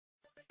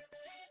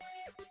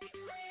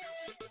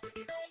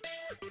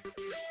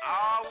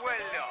Ah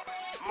well,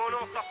 mon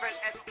s'appelle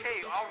SK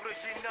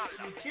original.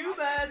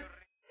 YouTubers,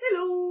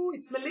 hello,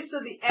 it's Melissa,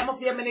 the M of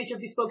the MNH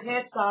of Bespoke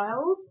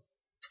Hairstyles.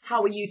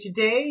 How are you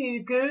today? Are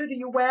you good? Are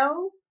you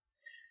well?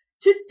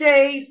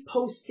 Today's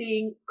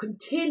posting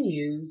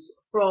continues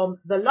from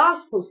the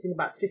last posting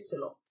about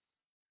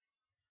Sisterlocks.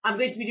 I'm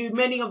going to be doing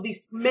many of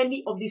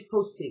these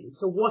postings,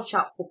 so watch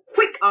out for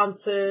quick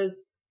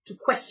answers to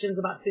questions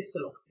about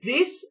Sisterlocks.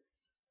 This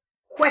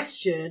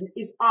question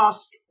is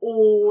asked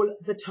all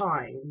the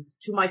time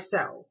to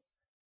myself.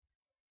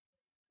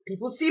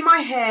 People see my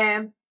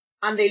hair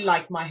and they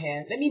like my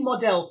hair. Let me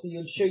model for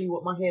you and show you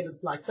what my hair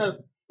looks like. So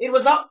it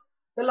was up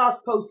the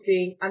last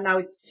posting and now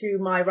it's to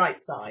my right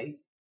side.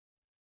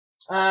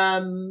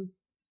 And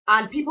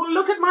people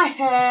look at my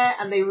hair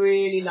and they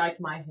really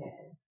like my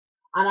hair.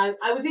 And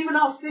I was even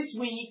asked this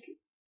week,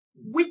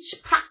 which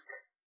pack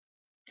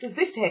does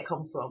this hair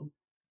come from?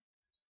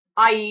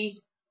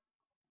 I.e.,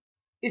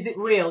 is it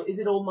real? Is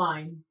it all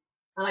mine?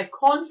 And I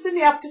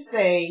constantly have to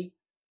say,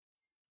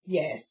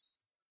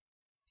 yes,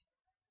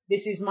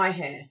 this is my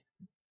hair.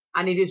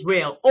 And it is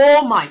real.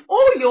 All mine.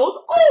 All yours.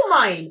 All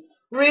mine.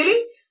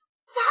 Really?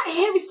 That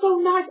hair is so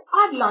nice.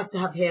 I'd like to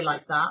have hair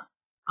like that.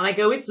 And I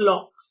go, it's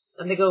locks.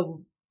 And they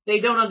go, they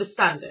don't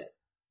understand it.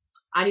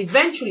 And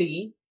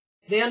eventually,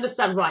 they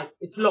understand, right,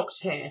 it's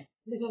locked hair.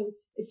 And they go,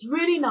 it's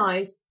really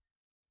nice.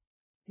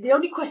 The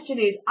only question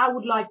is, I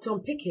would like to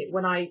unpick it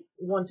when I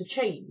want to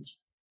change.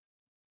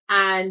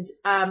 And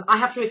I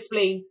have to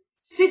explain,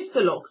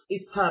 Sisterlocks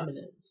is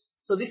permanent.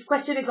 So this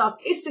question is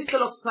asked, is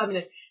Sisterlocks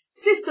permanent?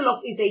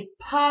 Sisterlocks is a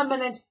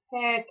permanent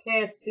hair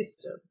care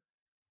system.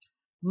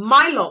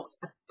 My locks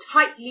are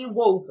tightly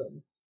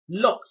woven,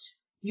 locked.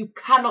 You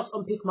cannot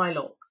unpick my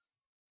locks.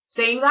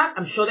 Saying that,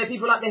 I'm sure there are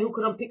people out there who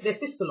could unpick their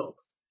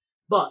Sisterlocks.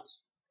 But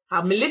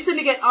how Melissa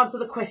and get answer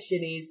the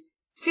question is,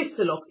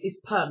 Sisterlocks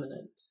is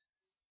permanent.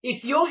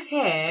 If your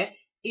hair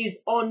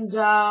is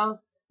under,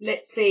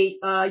 let's say,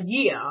 a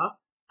year,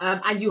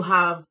 and you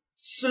have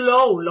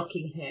slow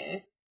locking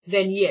hair,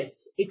 then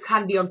yes, it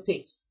can be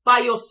unpicked by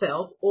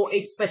yourself or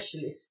a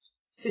specialist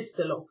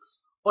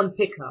Sisterlocks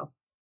unpicker.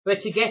 But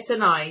to get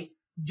an eye,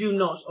 do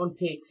not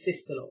unpick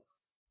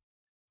Sisterlocks.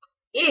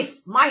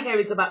 If my hair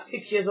is about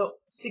 6 years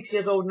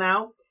old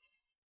now,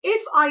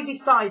 if I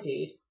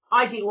decided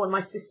I didn't want my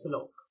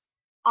Sisterlocks,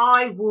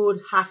 I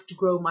would have to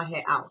grow my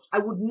hair out. I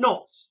would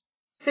not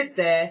sit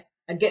there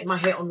and get my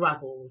hair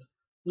unraveled.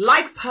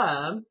 Like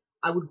perm,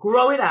 I would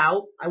grow it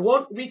out. I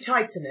won't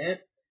retighten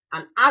it.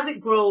 And as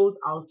it grows,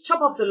 I'll chop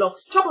off the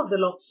locks,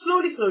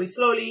 slowly, slowly,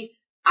 slowly.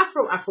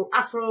 Afro, afro,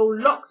 afro,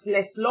 locks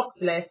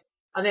less.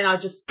 And then I'll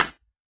just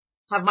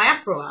have my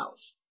afro out.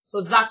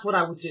 So that's what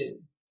I would do.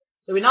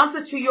 So in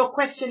answer to your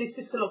question, is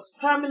Sisterlocks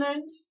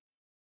permanent?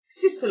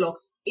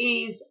 Sisterlocks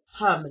is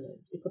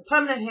permanent. It's a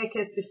permanent hair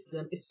care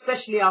system,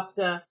 especially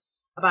after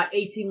about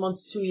 18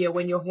 months to a year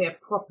when your hair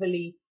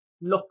properly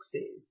locks.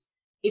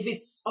 If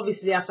it's,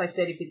 obviously, as I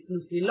said, if it's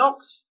loosely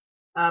locked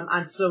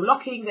and slow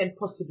locking, then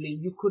possibly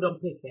you could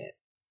unpick it.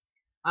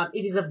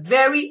 It is a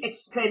very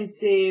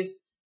expensive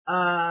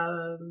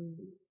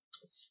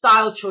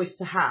style choice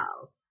to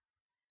have.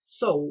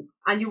 So,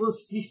 and you will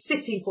be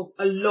sitting for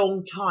a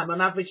long time,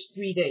 on average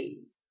 3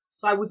 days.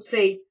 So I would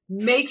say,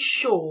 make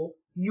sure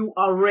you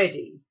are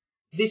ready.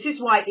 This is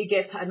why it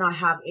gets, and I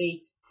have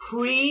a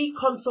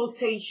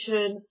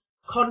pre-consultation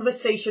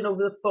conversation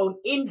over the phone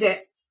in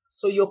depth.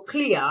 So you're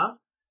clear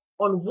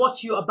on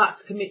what you're about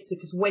to commit to.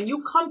 Because when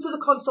you come to the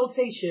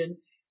consultation,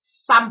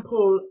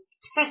 sample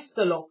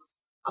tester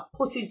locks are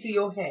put into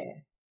your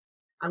hair.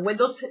 And when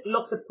those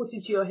locks are put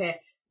into your hair,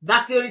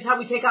 that's the only time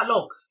we take out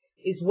locks,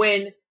 is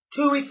when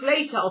 2 weeks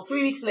later or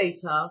 3 weeks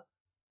later,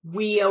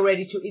 we are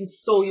ready to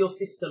install your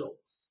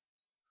Sisterlocks.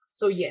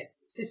 So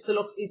yes,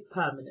 Sisterlocks is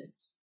permanent.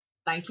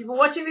 Thank you for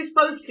watching this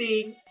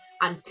posting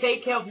and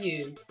take care of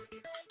you.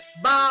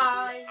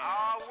 Bye.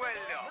 Ah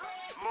well,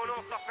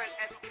 mon s'appelle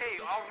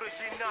SK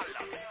original.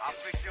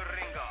 Avec your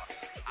ringer.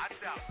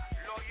 Ada,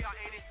 lawyer,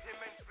 anything.